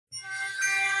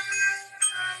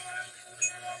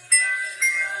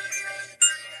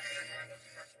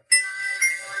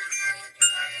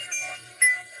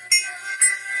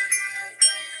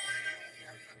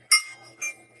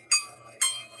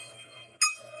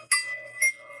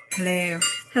Hello.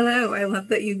 Hello. I love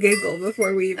that you giggle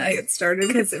before we even get started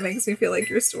because it makes me feel like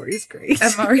your story's great.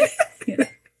 I'm already. Yeah.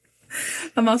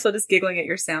 I'm also just giggling at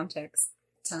your sound checks.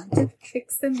 Time to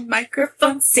fix the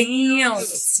microphone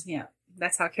sounds. Yeah,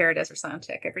 that's how Kara does her sound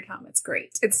check every time. It's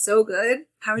great. It's so good.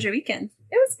 How was your weekend?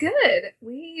 It was good.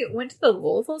 We went to the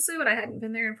Louisville Zoo and I hadn't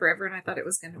been there in forever, and I thought it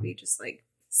was going to be just like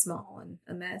small and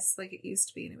a mess like it used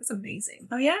to be, and it was amazing.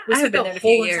 Oh yeah, We I haven't spent been the there in a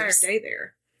whole few entire years. day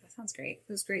there. That sounds great.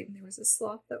 It was great, and there was a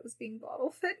sloth that was being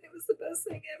bottle fed, and it was the best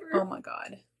thing ever. Oh my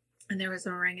god. And there was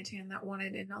an orangutan that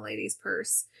wanted in a lady's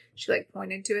purse. She like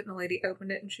pointed to it, and the lady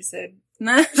opened it, and she said,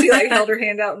 she like held her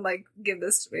hand out and like, give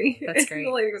this to me. That's great. And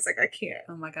the lady was like, I can't.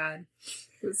 Oh my god.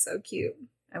 It was so cute.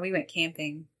 And we went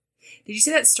camping. Did you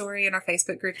see that story in our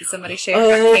Facebook group that somebody shared? Oh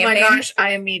about my camping? gosh,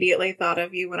 I immediately thought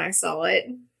of you when I saw it.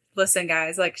 Listen,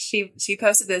 guys, like she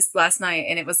posted this last night,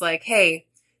 and it was like, hey,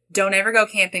 don't ever go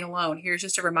camping alone. Here's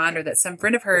just a reminder that some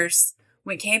friend of hers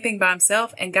went camping by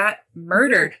himself and got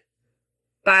murdered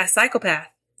by a psychopath.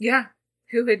 Yeah.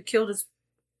 Who had killed his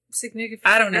significant...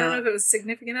 I don't know. I don't know if it was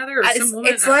significant other or some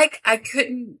woman. It's like I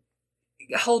couldn't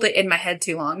hold it in my head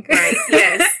too long. Right.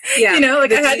 Yes. Yeah. You know, like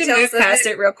The I had to move details of past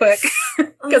it real quick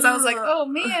because I was like, Oh. oh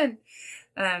man.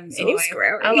 So Anyway,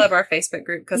 scary. I love our Facebook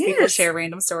group because people Yes. share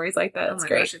random stories like that. Oh It's my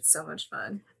great. gosh, it's so much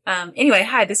fun. Anyway,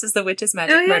 hi, this is the Witches,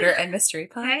 Magic, Oh, yeah. Murder, and Mystery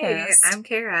Hey, Podcast. I'm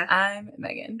Kara. I'm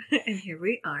Megan. And here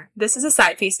we are. This is a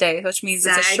side feast day, which means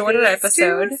it's a Side shorter Feast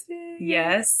episode. Tuesday.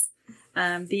 Yes.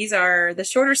 These are the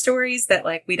shorter stories that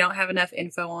like we don't have enough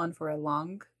info on for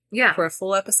a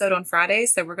full episode on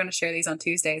Fridays. So we're going to share these on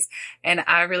Tuesdays. And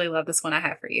I really love this one I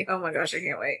have for you. Oh my gosh, I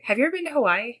can't wait. Have you ever been to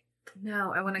Hawaii?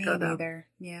 No, I want to go though. Either.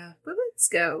 Yeah. But let's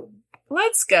go.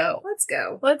 Let's go. Let's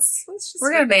go. Let's just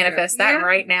we're going to get there. manifest that Yeah.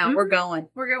 right now. Mhm. We're going.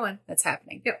 We're going. That's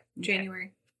happening. Yep. Okay.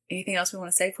 January. Anything else we want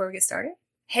to say before we get started?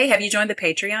 Hey, have you joined the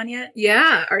Patreon yet?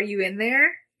 Yeah. Are you in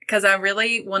there? Because I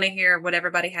really want to hear what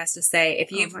everybody has to say. If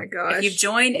Oh my gosh. If you've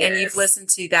joined and you've Yes. listened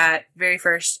to that very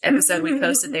first episode we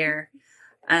posted there,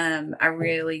 I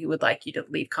really would like you to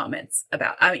leave comments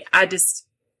about. I mean,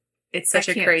 it's such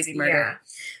a crazy murder.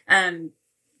 Yeah.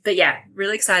 But yeah,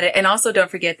 really excited. And also, don't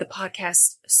forget the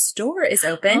podcast store is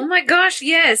open. Oh my gosh,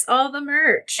 yes. All the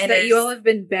merch And that you there's- all have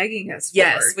been begging us for.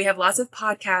 Yes, we have lots of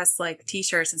podcasts like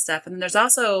t-shirts and stuff. And then there's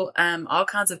also all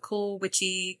kinds of cool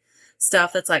witchy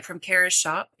stuff that's like from Kara's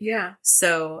shop. Yeah.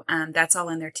 So that's all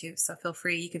in there too. So feel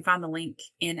free. You can find the link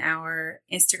in our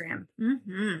Instagram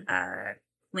Mm-hmm.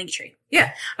 link tree.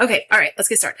 Yeah. Okay. All right. Let's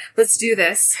get started. Let's do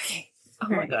this. Okay. Oh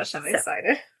my gosh, I'm So-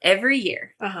 excited. Every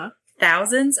year, Uh-huh.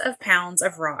 thousands of pounds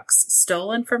of rocks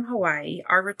stolen from Hawaii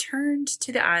are returned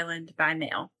to the island by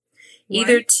mail,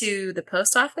 either What? to the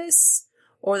post office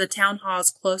or the town halls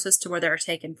closest to where they are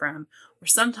taken from, or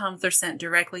sometimes they're sent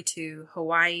directly to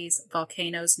Hawaii's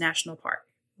Volcanoes National Park.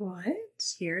 What?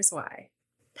 Here's why.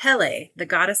 Pele, the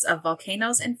goddess of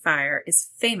volcanoes and fire,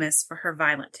 is famous for her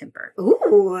violent temper.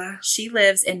 Ooh. She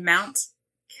lives in Mount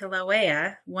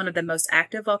Kilauea, one of the most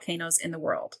active volcanoes in the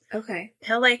world. Okay.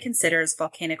 Pele considers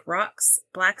volcanic rocks,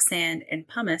 black sand, and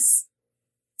pumice.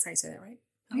 That's how you say that, right?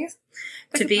 Yes.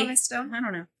 To Like a be, pumice stone? I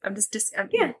don't know.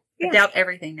 Yeah. I doubt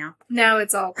everything now. Now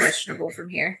it's all questionable from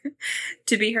here.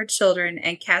 To be her children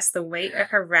and cast the weight of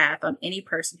her wrath on any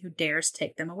person who dares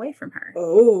take them away from her.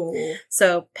 Oh.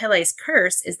 So Pele's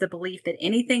curse is the belief that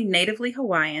anything natively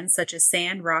Hawaiian, such as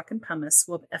sand, rock, and pumice,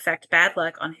 will affect bad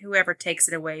luck on whoever takes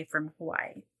it away from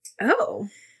Hawaii. Oh.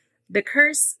 The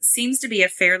curse seems to be a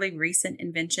fairly recent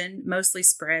invention, mostly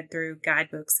spread through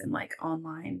guidebooks and like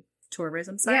online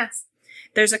tourism sites. Yes.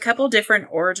 There's a couple different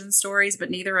origin stories, but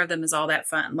neither of them is all that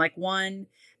fun. Like one,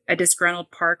 a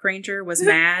disgruntled park ranger was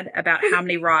mad about how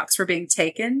many rocks were being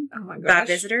taken Oh my by gosh.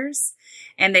 visitors.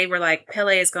 And they were like,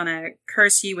 Pele is going to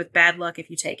curse you with bad luck if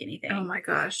you take anything. Oh my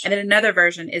gosh. And then another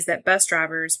version is that bus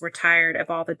drivers were tired of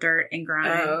all the dirt and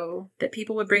grime Oh. that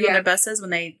people would bring on Yeah. their buses when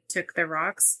they took their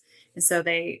rocks. And so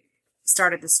they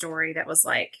started the story that was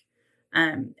like,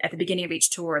 at the beginning of each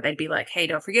tour, they'd be like, hey,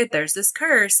 don't forget, there's this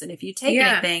curse. And if you take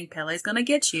Yeah. anything, Pele's going to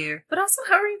get you. But also,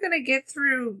 how are you going to get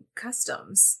through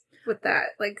customs with that?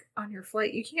 Like, on your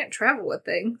flight, you can't travel with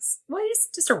things. Well, it's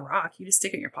just a rock. You just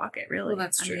stick it in your pocket, really. Well,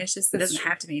 that's I true. mean, it's just, it That's doesn't true.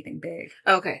 have to be anything big.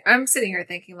 Okay. I'm sitting here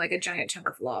thinking like a giant chunk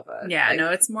of lava. Yeah, Like,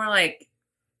 no, it's more like,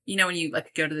 you know, when you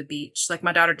like go to the beach, like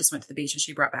my daughter just went to the beach and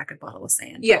she brought back a bottle of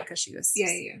sand. Yeah. Because she was,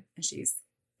 Yeah, yeah. and she's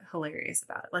hilarious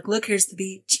about it. Like, look, here's the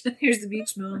beach. Here's the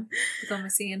beach, Mom. With all my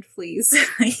sand, please.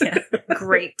 Yeah,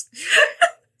 great.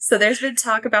 So there's been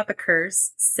talk about the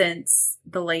curse since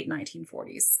the late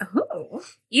 1940s. Oh.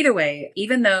 Either way,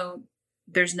 even though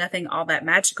there's nothing all that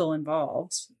magical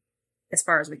involved, as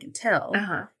far as we can tell,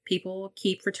 Uh-huh. people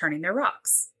keep returning their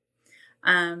rocks.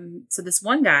 So this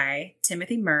one guy,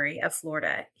 Timothy Murray of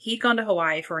Florida, he'd gone to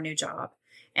Hawaii for a new job,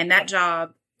 and that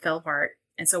job fell apart.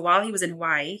 And so while he was in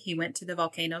Hawaii, he went to the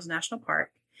Volcanoes National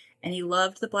Park, and he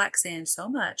loved the black sand so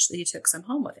much that he took some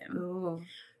home with him. Ooh.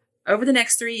 Over the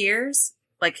next 3 years,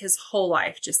 like his whole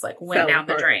life just like went down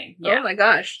the drain. Yeah. Oh my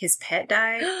gosh. His pet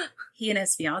died. He and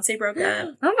his fiance broke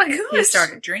up. Oh my gosh. He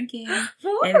started drinking.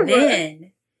 And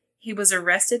then he was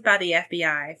arrested by the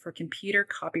FBI for computer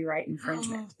copyright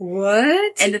infringement.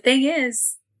 What? And the thing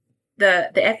is,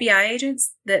 the FBI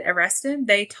agents that arrested him,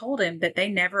 they told him that they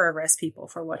never arrest people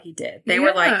for what he did. They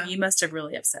were like, you must have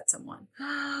really upset someone.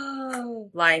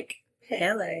 Like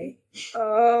Pele.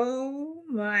 Oh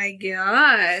my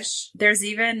gosh. There's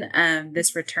even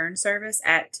this return service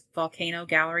at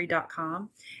volcanogallery.com,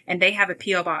 and they have a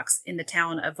P.O. box in the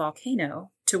town of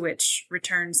Volcano to which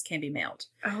returns can be mailed.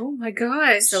 Oh my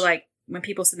gosh. So like when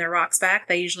people send their rocks back,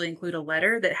 they usually include a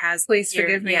letter that has please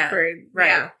forgive me for right.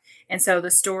 Yeah. And so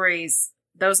the stories,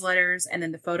 those letters, and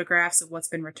then the photographs of what's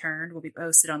been returned will be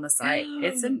posted on the site. You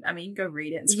can go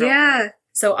read it and scroll. Yeah.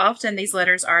 So often these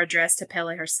letters are addressed to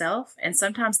Pele herself, and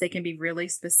sometimes they can be really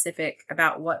specific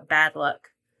about what bad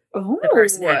luck the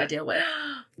person had to deal with.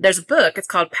 There's a book, it's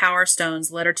called Power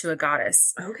Stone's Letter to a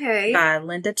Goddess. Okay. By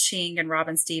Linda Ching and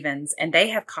Robin Stevens, and they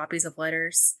have copies of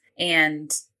letters,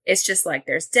 and it's just like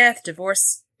there's death,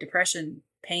 divorce, depression,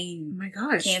 pain, oh my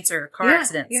gosh, cancer, car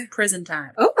accidents, prison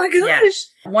time. Oh my gosh.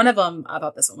 Yeah. One of them, I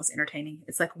thought this one was entertaining.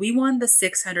 It's like, we won the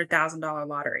 $600,000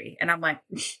 lottery. And I'm like,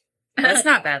 that's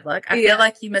not bad luck. I feel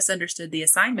like you misunderstood the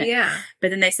assignment. Yeah. But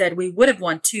then they said, we would have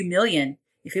won $2 million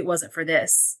if it wasn't for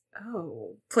this.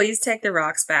 Oh. Please take the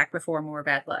rocks back before more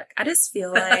bad luck. I just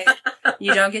feel like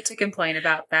you don't get to complain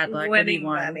about bad luck when you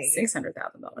won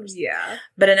 $600,000. Yeah.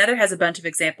 But another has a bunch of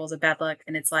examples of bad luck,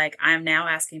 and it's like, I am now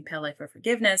asking Pele for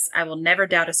forgiveness. I will never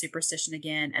doubt a superstition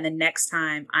again. And the next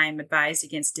time I am advised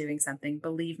against doing something,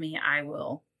 believe me, I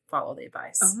will follow the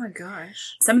advice. Oh my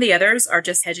gosh. Some of the others are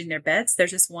just hedging their bets.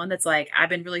 There's this one that's like, I've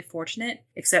been really fortunate,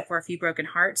 except for a few broken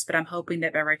hearts, but I'm hoping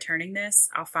that by returning this,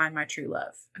 I'll find my true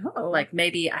love. Oh. Like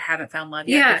maybe I haven't found love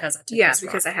yet because I took this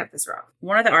rock. because I have this rock.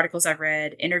 One of the articles I've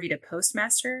read interviewed a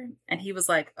postmaster, and he was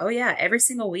like, oh yeah, every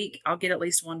single week I'll get at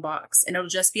least one box, and it'll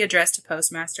just be addressed to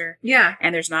postmaster. Yeah.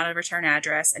 And there's not a return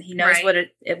address, and he knows what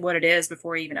it is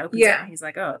before he even opens it. He's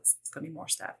like, oh, it's going to be more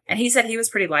stuff. And he said he was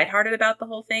pretty lighthearted about the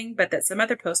whole thing, but that some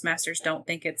other postmasters don't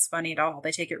think it's funny at all.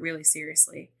 They take it really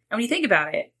seriously. And when you think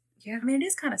about it, I mean, it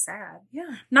is kind of sad.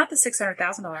 Yeah. Not the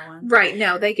 $600,000 one. Right.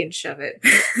 No, they can shove it.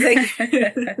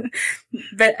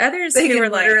 But others they who can are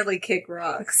literally kick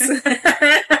rocks.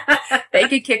 They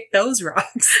could kick those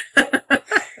rocks.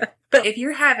 But if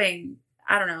you're having,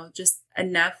 I don't know, just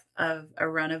enough of a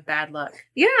run of bad luck.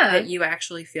 That you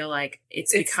actually feel like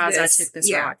it's because I took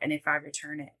this rock, and if I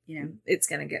return it, it's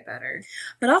going to get better.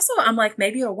 But also, I'm like,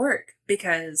 maybe it'll work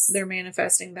because they're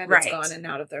manifesting that it's gone and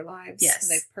out of their lives. Yes.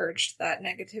 And they've purged that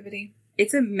negativity.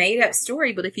 It's a made up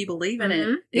story, but if you believe in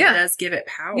it, it does give it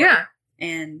power. Yeah.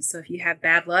 And so if you have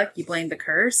bad luck, you blame the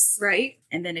curse. Right.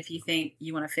 And then if you think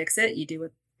you want to fix it, you do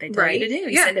what they tell you to do.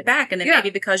 You send it back. And then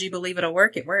maybe because you believe it'll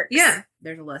work, it works. Yeah.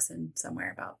 There's a lesson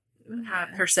somewhere about how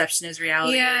perception is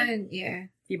reality. Yeah.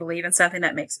 If you believe in something,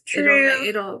 that makes it true.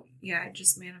 It'll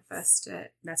just manifest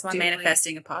it. That's why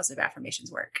manifesting and positive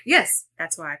affirmations work. Yes.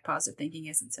 That's why positive thinking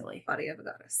isn't silly. Body of a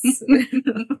goddess.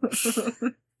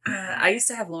 I used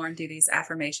to have Lauren do these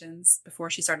affirmations before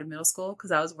she started middle school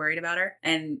because I was worried about her.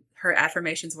 And her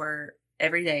affirmations were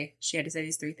every day she had to say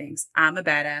these 3 things. I'm a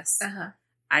badass.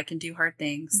 I can do hard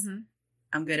things.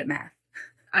 I'm good at math.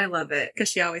 I love it. Because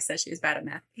she always said she was bad at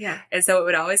math. Yeah. And so it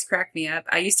would always crack me up.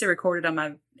 I used to record it on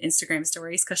my Instagram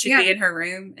stories because she'd be in her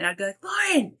room and I'd be like,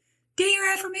 Lauren, do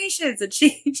your affirmations. And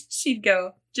she'd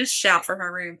go, just shout from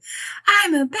her room,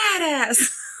 I'm a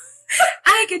badass.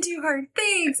 I can do hard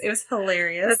things. It was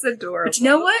hilarious. That's adorable. But you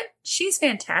know what? She's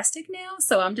fantastic now.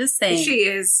 So I'm just saying. She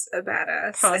is a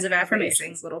badass. Positive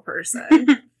affirmations. Little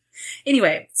person.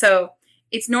 Anyway, so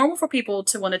it's normal for people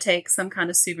to want to take some kind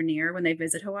of souvenir when they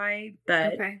visit Hawaii,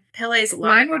 but Pele's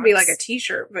lava Mine would be rocks- like a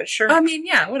t-shirt, but sure. I mean,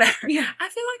 yeah, whatever. Yeah. I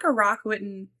feel like a rock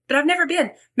wouldn't, but I've never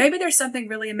been. Maybe there's something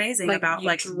really amazing about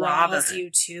like lava. Draws you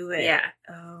to it. Yeah.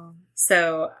 Oh.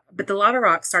 So, but the lava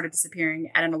rocks started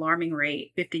disappearing at an alarming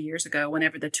rate 50 years ago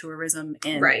whenever the tourism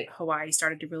in Hawaii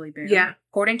started to really boom. Yeah.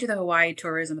 According to the Hawaii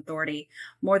Tourism Authority,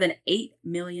 more than 8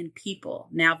 million people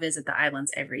now visit the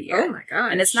islands every year. Oh my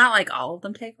gosh. And it's not like all of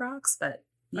them take rocks, but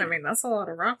I mean, that's a lot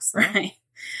of rocks, though. Right.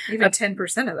 Even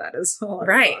 10% of that is a lot of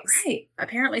Right, bucks. right.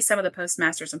 Apparently, some of the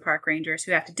postmasters and park rangers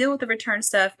who have to deal with the return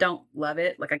stuff don't love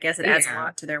it. Like, I guess it adds a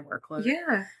lot to their workload.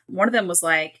 Yeah. One of them was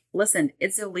like, listen,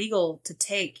 it's illegal to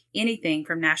take anything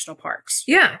from national parks.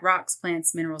 Yeah. Rocks,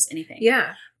 plants, minerals, anything.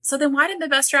 Yeah. So then why didn't the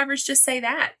bus drivers just say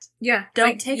that? Yeah.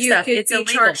 Don't take stuff. You could It's be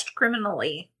illegal. charged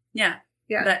criminally. Yeah.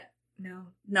 Yeah. But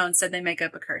no, instead they make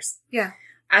up a curse. Yeah.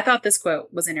 I thought this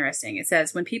quote was interesting. It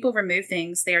says, when people remove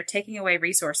things, they are taking away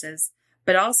resources,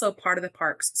 but also part of the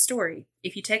park's story.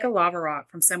 If you take a lava rock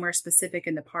from somewhere specific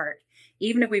in the park,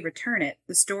 even if we return it,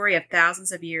 the story of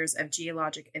thousands of years of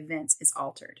geologic events is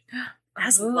altered. I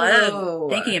just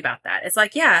love thinking about that. It's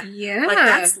like, yeah, like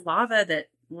that's lava that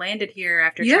landed here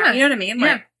after time. You know what I mean?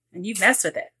 Like, and you messed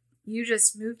with it. You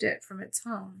just moved it from its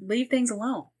home. Leave things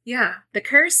alone. Yeah. The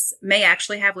curse may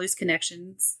actually have loose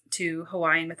connections to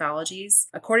Hawaiian mythologies.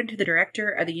 According to the director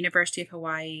of the University of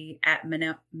Hawaii at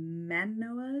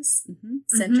Manoa's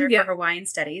Center for Hawaiian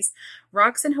Studies,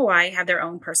 rocks in Hawaii have their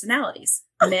own personalities,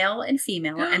 male and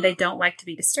female, and they don't like to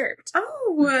be disturbed.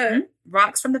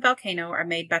 Rocks from the volcano are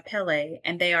made by Pele,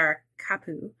 and they are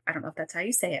kapu. I don't know if that's how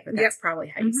you say it, but that's probably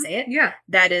how you say it. Yeah.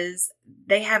 That is,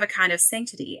 they have a kind of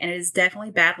sanctity, and it is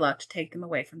definitely bad luck to take them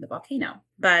away from the volcano.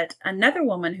 But another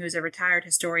woman who is a retired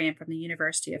historian from the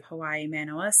University of Hawaii,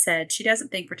 Manoa, said she doesn't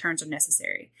think returns are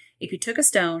necessary. If you took a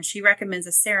stone, she recommends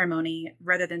a ceremony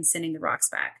rather than sending the rocks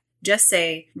back. Just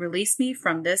say, release me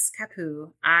from this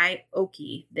kapu, I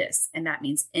oki this, and that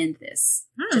means end this.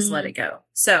 Just let it go.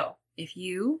 So, if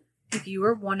you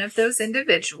are one of those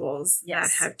individuals that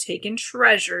have taken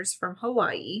treasures from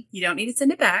Hawaii, you don't need to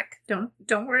send it back. Don't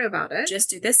worry about it.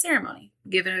 Just do this ceremony.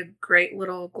 Give it a great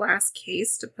little glass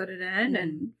case to put it in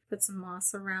and put some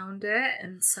moss around it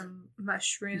and some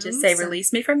mushrooms. Just say,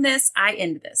 release me from this. I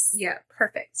end this. Yeah.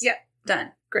 Perfect. Yeah.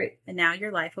 Done. Great. And now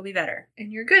your life will be better.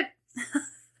 And you're good.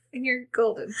 And you're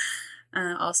golden.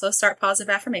 Also, start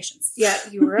positive affirmations. Yeah.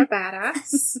 You are a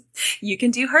badass. You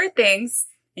can do hard things.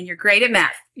 And you're great at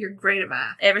math. You're great at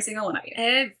math. Every single one of you.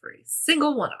 Every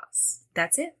single one of us.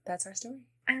 That's it. That's our story.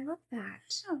 I love that.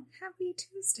 Oh, happy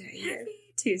Tuesday.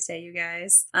 Happy Tuesday, you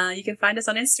guys. You can find us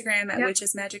on Instagram at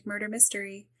Witches Magic Murder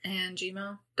Mystery. And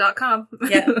gmail.com.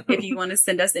 Yeah. If you want to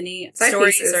send us any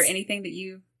stories or anything that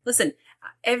you... Listen,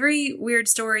 every weird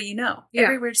story you know. Yeah.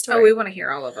 Every weird story. Oh, we want to hear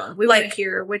all of them. We want to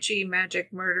hear witchy,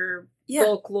 magic, murder,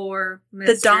 folklore,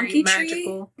 mystery, the donkey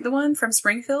magical. Tree, the one from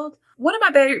Springfield. One of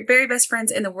my very best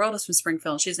friends in the world is from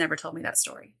Springfield. She's never told me that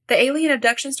story. The alien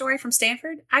abduction story from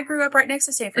Stanford. I grew up right next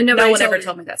to Stanford. No one ever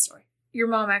told me that story. Your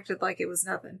mom acted like it was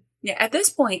nothing. Yeah, at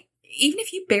this point, even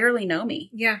if you barely know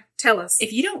me. Yeah, tell us.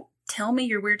 If you don't tell me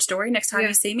your weird story next time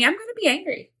you see me, I'm going to be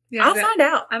angry. Yeah, I'll find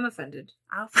out. I'm offended.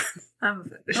 I'm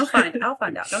offended. I'll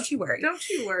find out. Don't you worry. Don't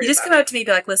you worry. You just come up to me and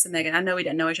be like, listen, Megan, I know we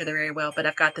didn't know each other very well, but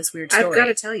I've got this weird story. I've got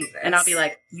to tell you this. And I'll be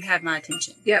like, you have my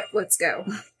attention. Yep, let's go.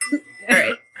 All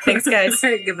right. Thanks, guys.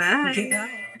 Goodbye.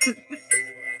 Goodbye.